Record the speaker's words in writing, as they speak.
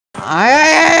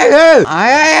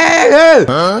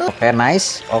Oke,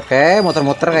 nice. Oke,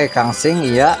 muter-muter kayak gangsing,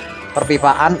 iya.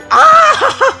 Perpipaan.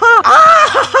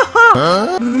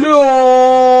 No.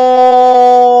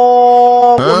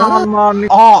 Konangan maning.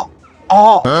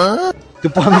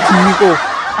 Depan sini kok.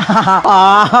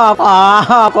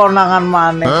 Konangan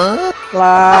maning.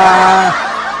 Lah.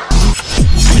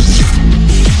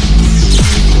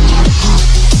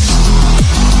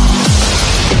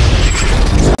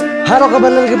 Halo,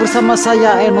 kembali lagi bersama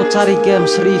saya Eno Cari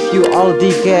Games, review all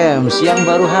the games. Yang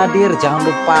baru hadir jangan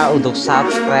lupa untuk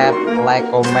subscribe, like,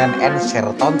 comment, and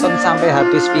share. Tonton sampai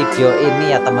habis video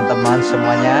ini ya teman-teman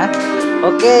semuanya.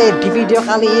 Oke, di video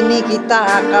kali ini kita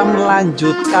akan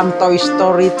melanjutkan Toy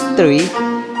Story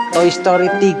 3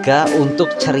 untuk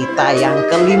cerita yang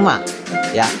kelima.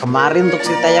 Ya, kemarin untuk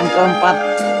cerita yang keempat,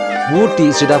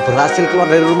 Woody sudah berhasil keluar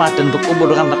dari rumah dan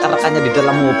berkumpul dengan rekan-rekannya di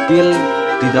dalam mobil,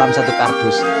 di dalam satu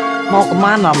kardus. Mau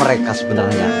kemana mereka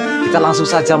sebenarnya? Kita langsung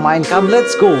saja mainkan.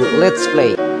 Let's go, let's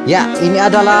play. Ya, ini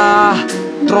adalah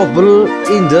Trouble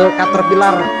in the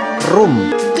Caterpillar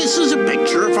Room. This is a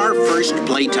picture of our first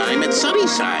playtime at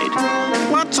Sunnyside.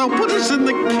 Lotso put us in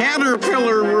the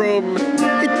Caterpillar Room.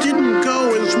 It didn't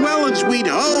go as well as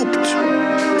we'd hoped.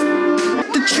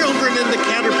 The children in the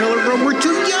Caterpillar Room were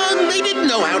too young. They didn't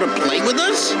know how to play with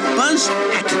us. Buzz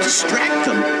had to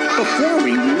distract them before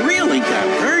we really got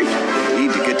hurt. We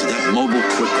need to get to that mobile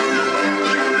quickly.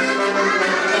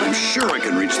 I'm sure I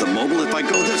can reach the mobile if I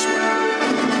go this way.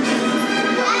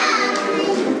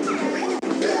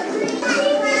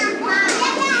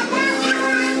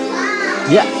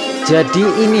 Ya, jadi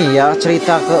ini ya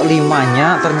cerita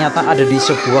kelimanya ternyata ada di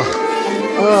sebuah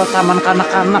taman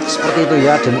kanak-kanak seperti itu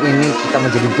ya. Dan ini kita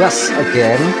menjadi Buzz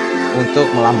again untuk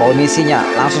melampaui misinya.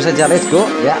 Langsung saja let's go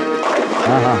ya.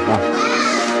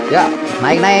 Ya,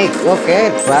 naik-naik.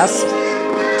 Oke, Buzz.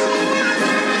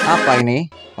 Apa ini?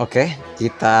 Oke,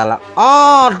 kita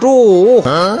aduh.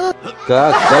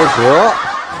 Gagal, Bro.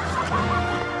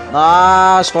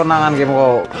 Nah, konangan game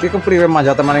kok. Iki kepriwe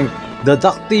manja teman yang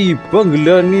dadak tiba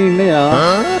ngelani ini ya.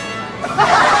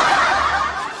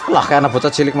 Lah kayak anak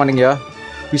bocah cilik maning ya.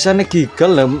 Bisa nih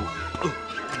gigal lah.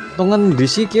 Tungen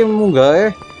disiki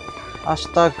munggah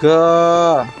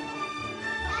astaga.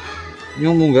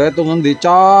 Nyung munggah tungen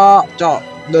dicak, cak.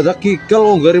 Dadak gigal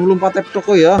munggah melompat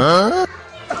toko ya.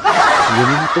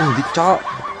 Ini tung dicak.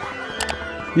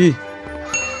 Ih.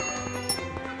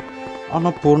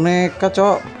 Anak boneka,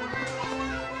 cok.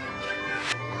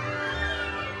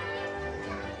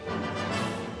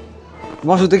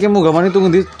 Maksudnya kayak mau gamani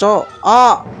tunggu di cok.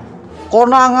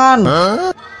 Konangan.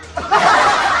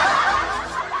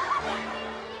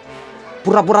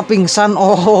 Pura-pura pingsan.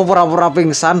 Oh, pura-pura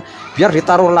pingsan. Biar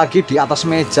ditaruh lagi di atas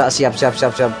meja. Siap.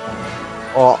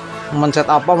 Oh,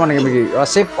 mencet apa mana begini? Oh,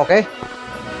 sip, oke.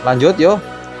 Lanjut yo.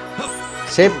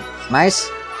 Sip,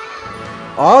 nice.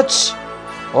 Ouch.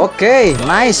 Oke,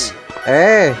 nice.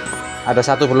 Ada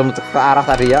satu belum ke arah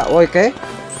tadi ya. Oke.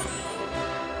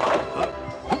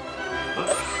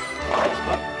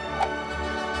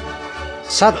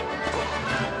 Sat.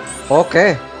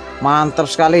 Oke, mantap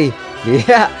sekali.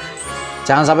 Iya.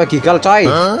 Jangan sampai gigal, coy.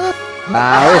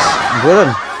 Nah, wis, burun.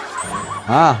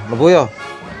 Lebu yo.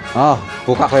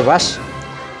 Buka bebas.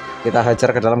 Kita hajar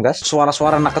ke dalam, guys.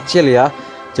 Suara-suara anak kecil ya.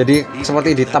 Jadi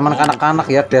seperti di taman kanak-kanak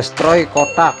ya. Destroy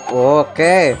kotak.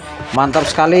 Oke, mantap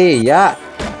sekali ya.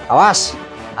 Awas,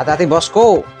 hati-hati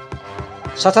bosku.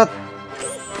 Sat.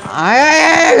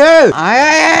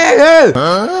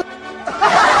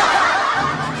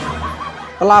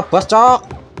 Kelabas, cok.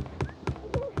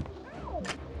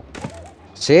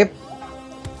 Sip.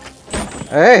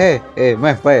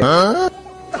 Meh baik.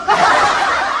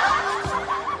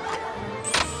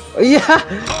 Iya,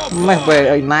 meh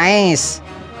baik. Nice.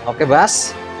 Oke,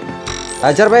 Bas.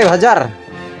 Hajar, baik, hajar.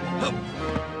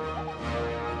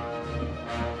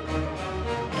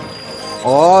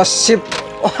 Oh, sip.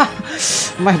 Wah,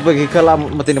 meh bagi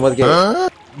kelam metin buat gue.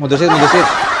 Mundusit.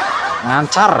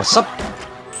 Ngancar, sep.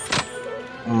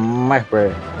 Meh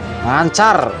baik.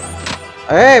 Ngancar.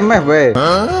 Meh baik.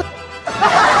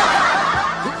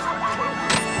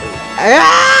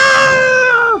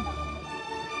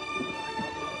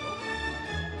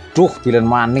 Duh, pilihan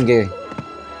maning ke.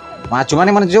 Maju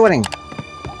mana coba nih.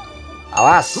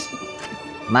 Awas.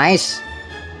 Nice.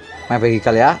 Meh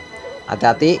begigal ya.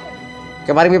 Hati-hati.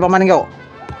 Kemarin pipa maning kau.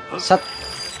 Set.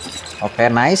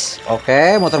 Oke, nice.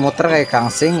 Oke, muter-muter kayak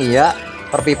gangsing, iya.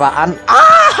 Perpipaan.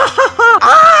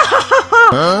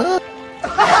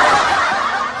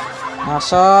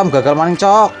 Asam, gagal maning,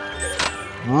 cok.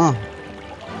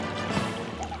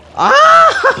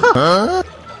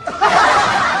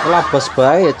 Labas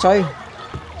bae ya, coy.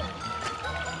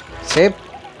 Sip.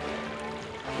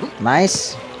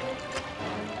 Nice.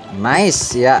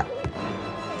 Nice ya.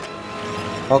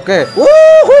 Oke.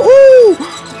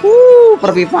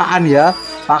 Perpipaan ya.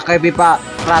 Pakai pipa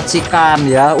racikan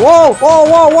ya. Wow.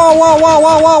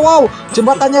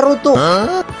 Jembatannya runtuh.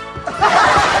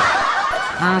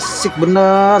 Asik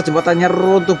bener, jembatannya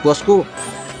runtuh bosku.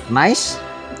 Nice.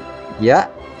 Ya,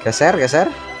 geser.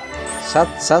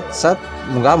 Set.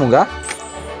 Munggah.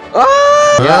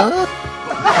 Ya.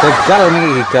 Gagal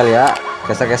nih, gagal ya.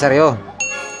 Geser yo.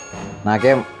 Nah,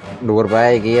 game dhuwur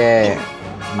baik ya.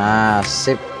 Nah,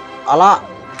 sip. Ala.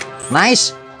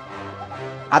 Nice.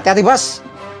 Hati-hati, Bos.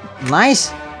 Nice.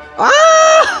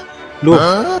 Loh,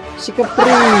 si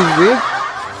kepriwe.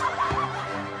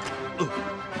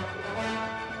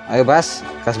 Ayo, Bas.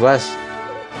 Gas, Bas.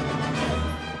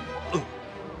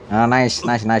 Nah, nice.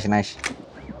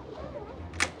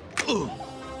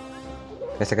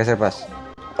 Geser, Bas.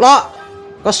 Lah,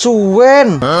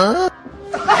 kesuwen.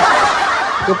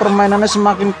 Ke permainannya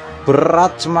semakin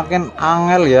berat, semakin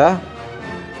angel ya.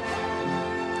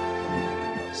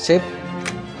 Sip.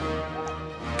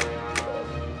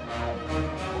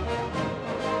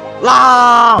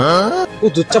 Lah,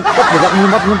 udah cepet banyak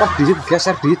ngumpat dikit,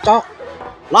 geser dicok.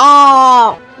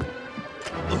 Lah.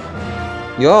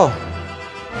 Yo.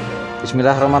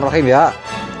 Bismillahirrahmanirrahim ya.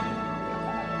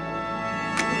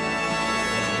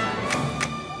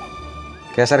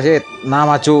 Geser sih. Nah,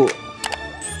 maju.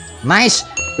 Nice.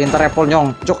 Pinter Apple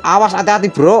nyong. Cuk, awas hati-hati,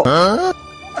 Bro.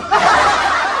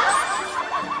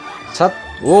 Set.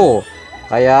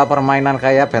 Kayak permainan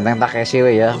kayak Benteng Takeshi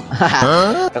ya.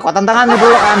 Kekuatan tangan nih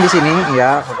dulu kan di sini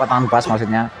ya, kekuatan bas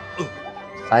maksudnya.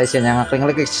 Saya sih yang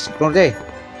klik deh.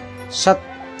 Set.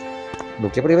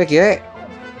 Duki priwe kiye.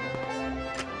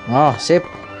 Oh, sip.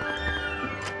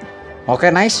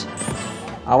 Oke, nice.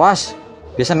 Awas.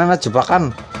 Biasanya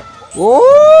jebakan.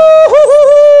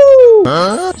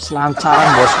 Selancaran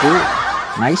bosku.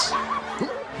 Nice.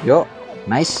 Yuk,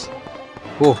 nice.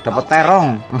 Dapat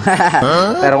terong.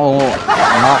 Terong ungu.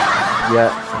 Nok.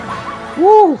 Ya.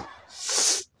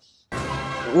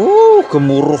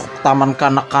 Gemuruh taman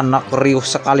kanak-kanak, riuh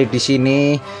sekali di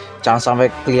sini. Jangan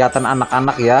sampai kelihatan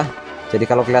anak-anak ya. Jadi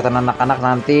kalau kelihatan anak-anak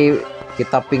nanti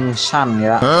kita pingsan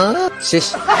ya.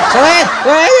 Sis. Sewet.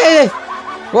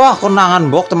 Wah, konangan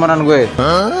bok temenan gue.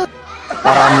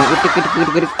 Parani itik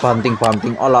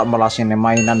banting. Olah melasine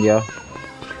mainan ya.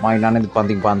 Mainan itu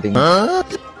banting.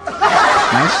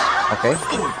 Nice. Oke.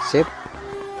 Sip.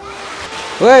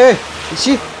 Weh,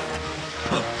 si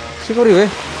kori weh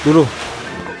dulu.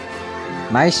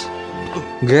 Nice.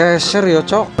 Geser ya,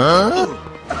 Cok.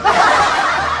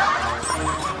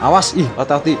 Awas,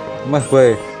 hati-hati. Meh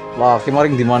bae. Lah,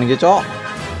 kemarin di mana gitu, Cok?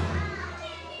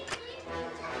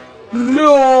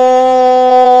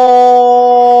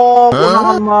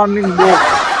 Konangan maning, Bok.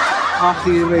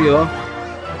 Akhirnya ya.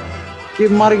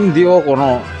 Kemarin di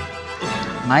kono.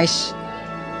 Nice.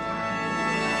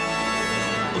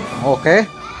 Oke,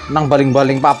 nang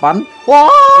baling-baling papan. Wah,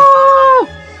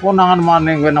 konangan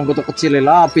maning gue nang butuh kecil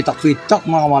lah, pitak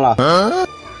malah.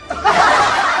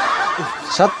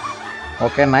 Set.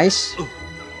 Oke, nice.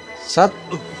 Set.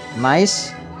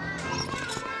 Nice.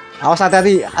 Awas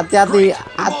hati-hati,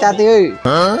 euy.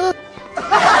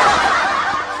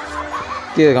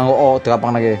 Oke, kanggo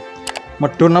terapang lagi.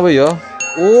 Medun apa ya?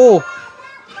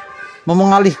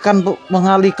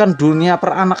 Mengalihkan dunia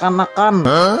peranak-anakan.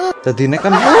 Jadi ini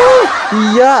kan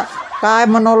iya kayak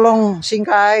menolong sing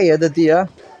kae ya tadi ya.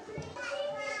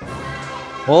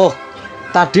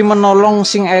 Tadi menolong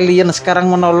sing alien, sekarang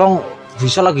menolong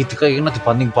bisa lagi dikayaknya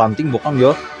dibanting-banting bukan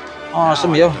ya.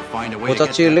 Asem ya. Bocah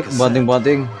cilik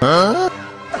banting-banting.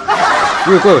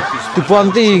 Yo kok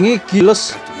dibantingi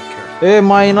giles.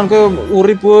 Mainan ke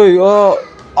urip woy.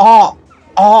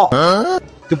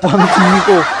 Dibantingi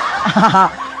kok.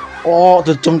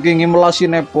 Dicengkingi melasi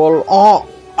nepol.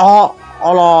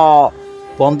 Allah.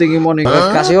 Bantingi moning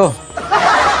gas yo.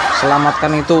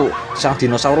 Selamatkan itu sang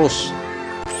dinosaurus.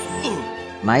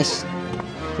 Nice.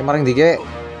 Kemarin dike.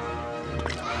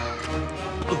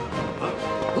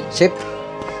 Sip.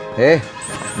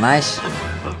 Nice.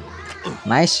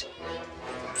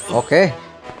 Oke.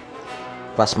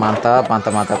 Pas mantap.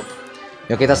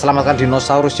 Yuk kita selamatkan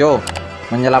dinosaurus yo.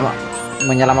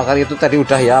 Menyelamatkan itu tadi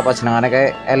udah ya, apa jenengannya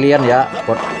kayak alien ya,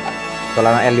 buat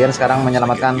dolanan alien. Sekarang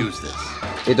menyelamatkan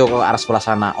itu ke arah sebelah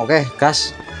sana. Oke, gas.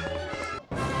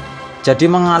 Jadi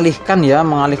mengalihkan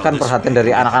perhatian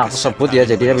dari anak-anak tersebut ya,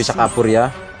 jadinya bisa kabur ya.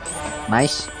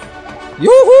 Nice.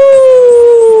 Yuhu.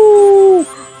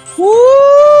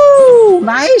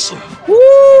 Nice.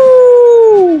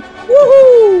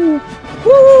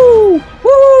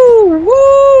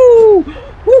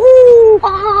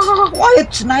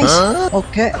 it's nice.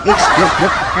 Oke, it's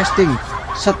grab casting.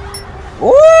 Set.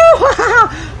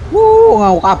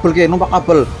 Ngau kabel ke, numpak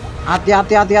kabel.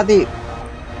 Hati-hati.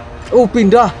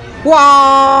 Pindah.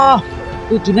 Wah,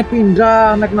 tujuannya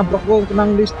pindah, naik nabrak gua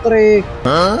kenang listrik.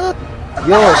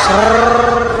 Yo,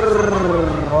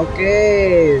 oke,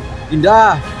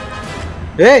 pindah.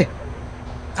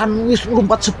 Kan wis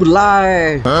lompat sebelah.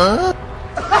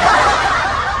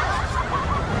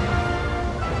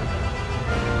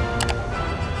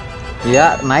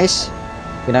 Ya, nice.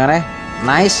 Pindah.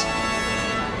 Nice.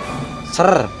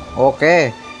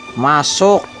 Oke.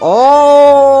 Masuk.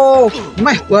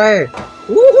 Meh gue.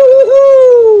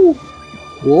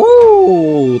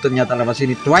 Ternyata lewat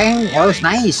sini. Tweng.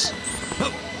 Nice.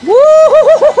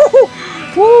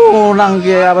 Nang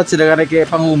apa sedangkan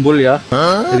kayak pengumpul ya.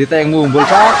 Jadi tayang ngumpul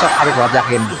cocok tapi buat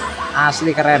yakin.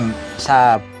 Asli keren.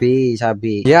 Sabi.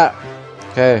 Ya.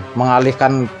 Oke,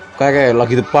 mengalihkan kayak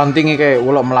lagi dibanting kayak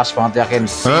ulah melas banget yakin.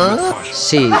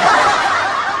 Si.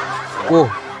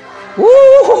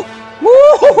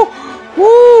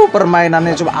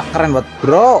 Permainannya coba keren banget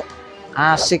bro,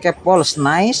 asik ya pols,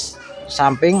 nice,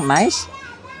 samping nice,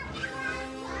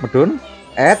 medun,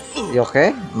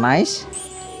 oke, nice,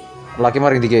 lagi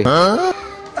maring dike,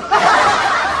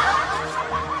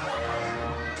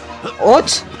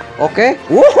 oke,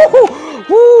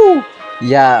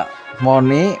 ya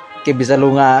Moni ke bisa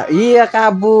lunga, iya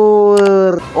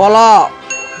kabur, wala,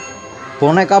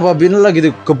 boneka babin lagi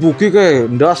tuh kebuki ke,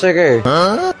 ndase ke.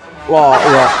 Wah,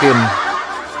 yakin.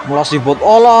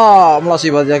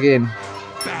 Melasibat yakin.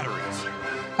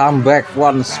 Come back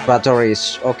once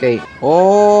batteries. Oke.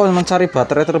 Oh, mencari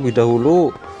baterai terlebih dahulu.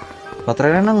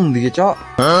 Baterainya nang ndi, Cok?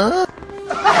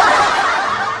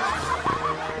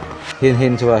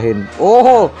 Hin coba hin.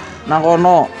 Oh, nang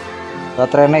kono.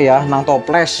 Baterainya ya nang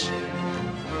toples.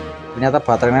 Ternyata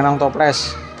baterainya nang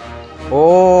toples.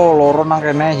 Oh, loro nang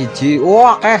kene hiji.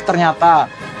 Wah, ternyata.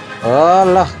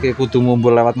 Alah, kayak kudu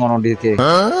ngumpul lewat ngono dike.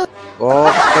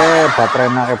 Oke,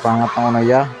 baterainya kayak banget ngono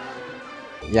ya.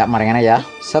 Ya, maringannya ya.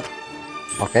 Set.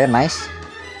 Oke, nice.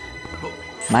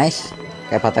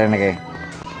 Kayak baterainya kayak.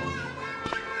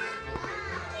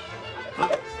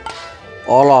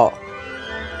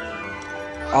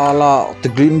 Ala,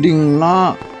 deglinding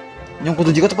nak. Yang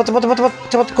kudu jika cepat.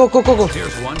 Go.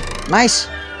 Nice.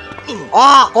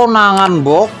 Konangan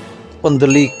bok.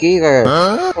 Pendeliki kayak.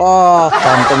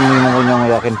 Ganteng nih nyong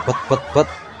yakin bet.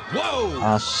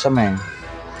 Asem eng.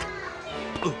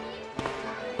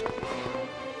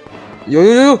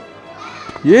 Yo.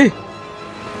 Ye.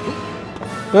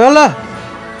 Alah.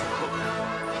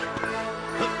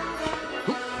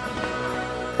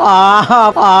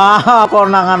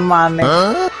 Konangan maneh.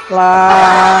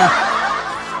 Lah.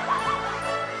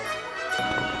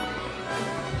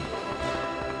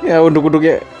 Ya unduk-unduk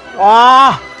ya.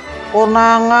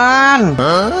 Konangan.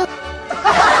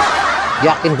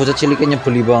 Yakin bocah ciliknya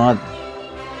nyebeli banget.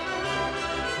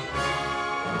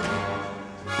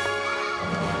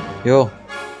 Yo,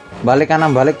 balik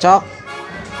kanan, balik cok.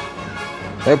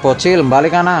 Bocil,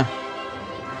 balik kanan.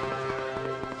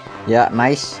 Ya,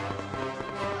 nice.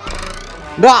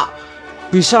 Ndak,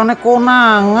 bisa nih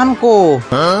konangan kok.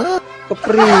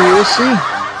 Kepriye sih?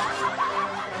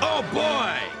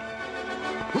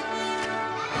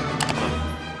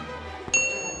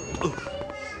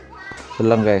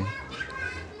 Belum kayak.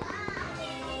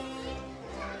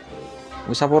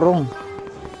 Bisa porong.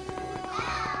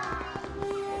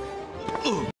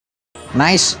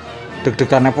 Nice.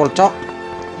 Deg-degannya polcok.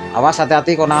 Awas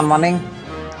hati-hati konangan maning.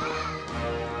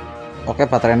 Oke,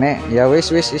 baterainya ya wis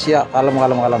ya, kalem.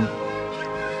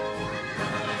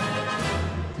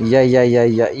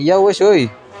 Iya wis woi.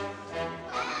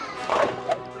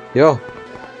 Yo.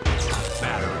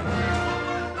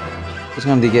 Terus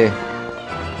ngendi ke?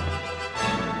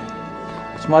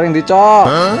 Semaring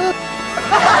dicok.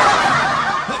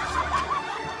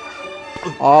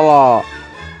 Allah,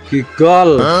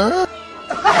 gigal.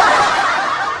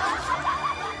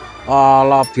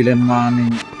 Allah, bilen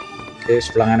maning. Oke,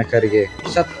 sebelah negari ke.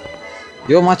 Set.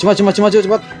 Yo, maju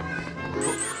cepat.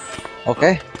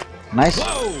 Oke. Nice.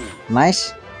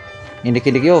 Indik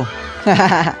yo.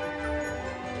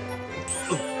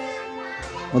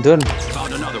 Mudun.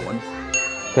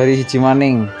 Dari hiji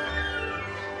maning.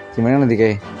 Gimana nanti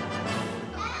kayak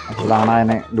sebelah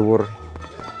naik dhuwur.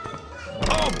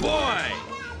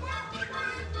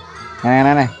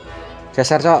 Nenek.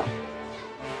 Geser, Cok.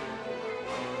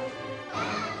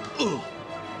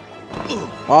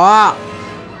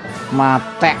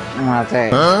 Mate.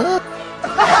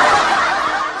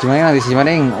 Gimana nanti sih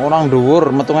maning orang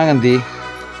dhuwur metungnya ngendi?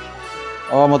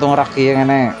 Metung raki yang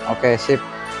ngene. Oke, sip.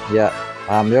 Ya,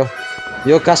 paham yo.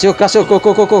 Yuk gas, yuk gas, yuk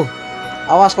go.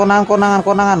 Awas konangan.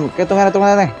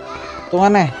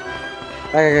 Hitungan nih.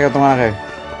 Kayak hitungan kayak.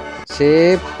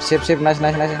 Sip, nice.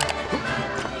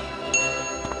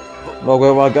 Lo gue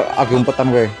agak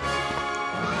umpetan gue.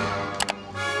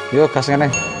 Yuk gas ngene.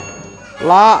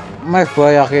 Lah, meh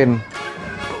yakin.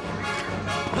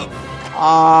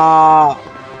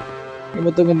 Ini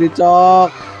betul ngendi cok.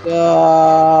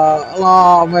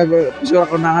 Lah, meh suara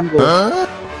konanganku.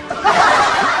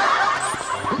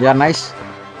 Ya nice.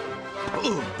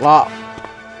 Lah.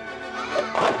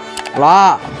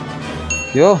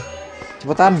 Yo,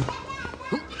 cepetan.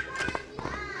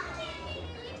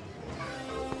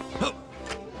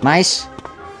 Nice.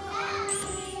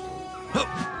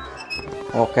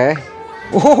 Oke.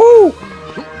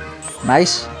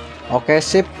 Nice. Oke,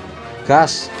 sip.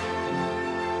 Gas.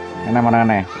 Ini mana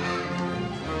nih?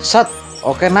 Set.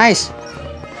 Oke, nice.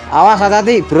 Awas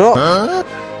hati-hati, bro.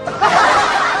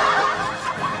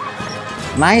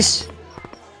 Nice.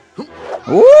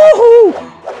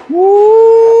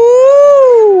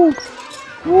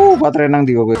 Baterai nang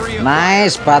di gue.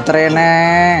 Nice, baterai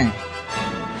neng.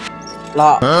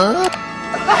 Lah.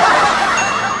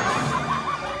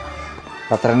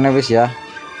 Baterainya wis ya.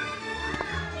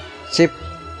 Sip.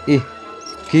 Ih,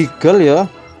 gigel ya.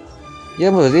 Ya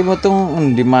berarti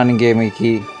metung di mana game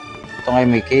iki. Tong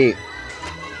iki.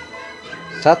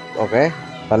 Set, oke.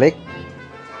 Balik.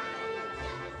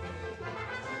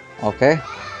 Oke.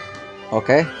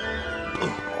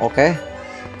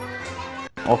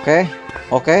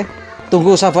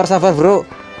 Tunggu, sabar bro.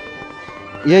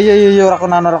 Iya,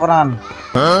 rakonan.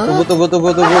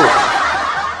 Tunggu.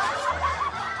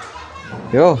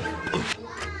 Yo.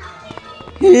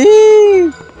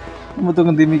 Kamu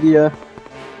tunggu tim iki ya.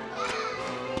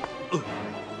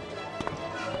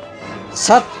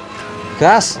 Set.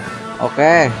 Gas.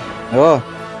 Oke. Yo.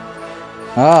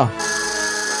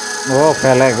 Oh,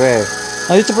 belek gue.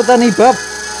 Ayo cepetan nih, Bab.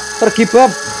 Pergi,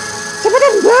 Bab.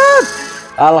 Cepetan, Bab.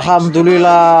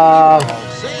 Alhamdulillah.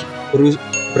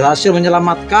 Berhasil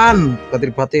menyelamatkan.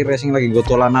 Batir racing lagi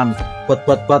gotolanan.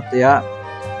 Bat ya.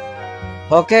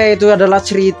 Oke, itu adalah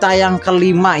cerita yang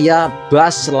kelima ya.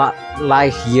 Buzz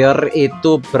Lightyear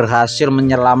itu berhasil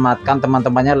menyelamatkan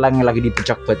teman-temannya yang lagi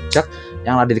dibejak-bejak,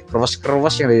 yang lagi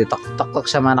dikeros-keros, yang lagi ditek-tek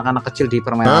sama anak-anak kecil di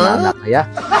permainan anak ya.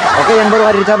 Oke, yang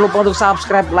baru hadir jangan lupa untuk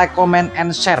subscribe, like, comment,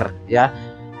 and share ya.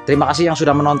 Terima kasih yang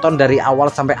sudah menonton dari awal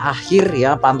sampai akhir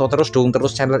ya. Pantau terus, dukung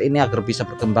terus channel ini agar bisa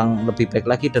berkembang lebih baik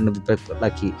lagi dan lebih baik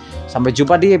lagi. Sampai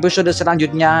jumpa di episode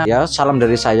selanjutnya ya. Salam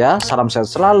dari saya, salam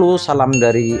sehat selalu, salam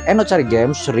dari Eno Cari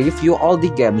Games, review all the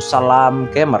games, salam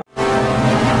gamer.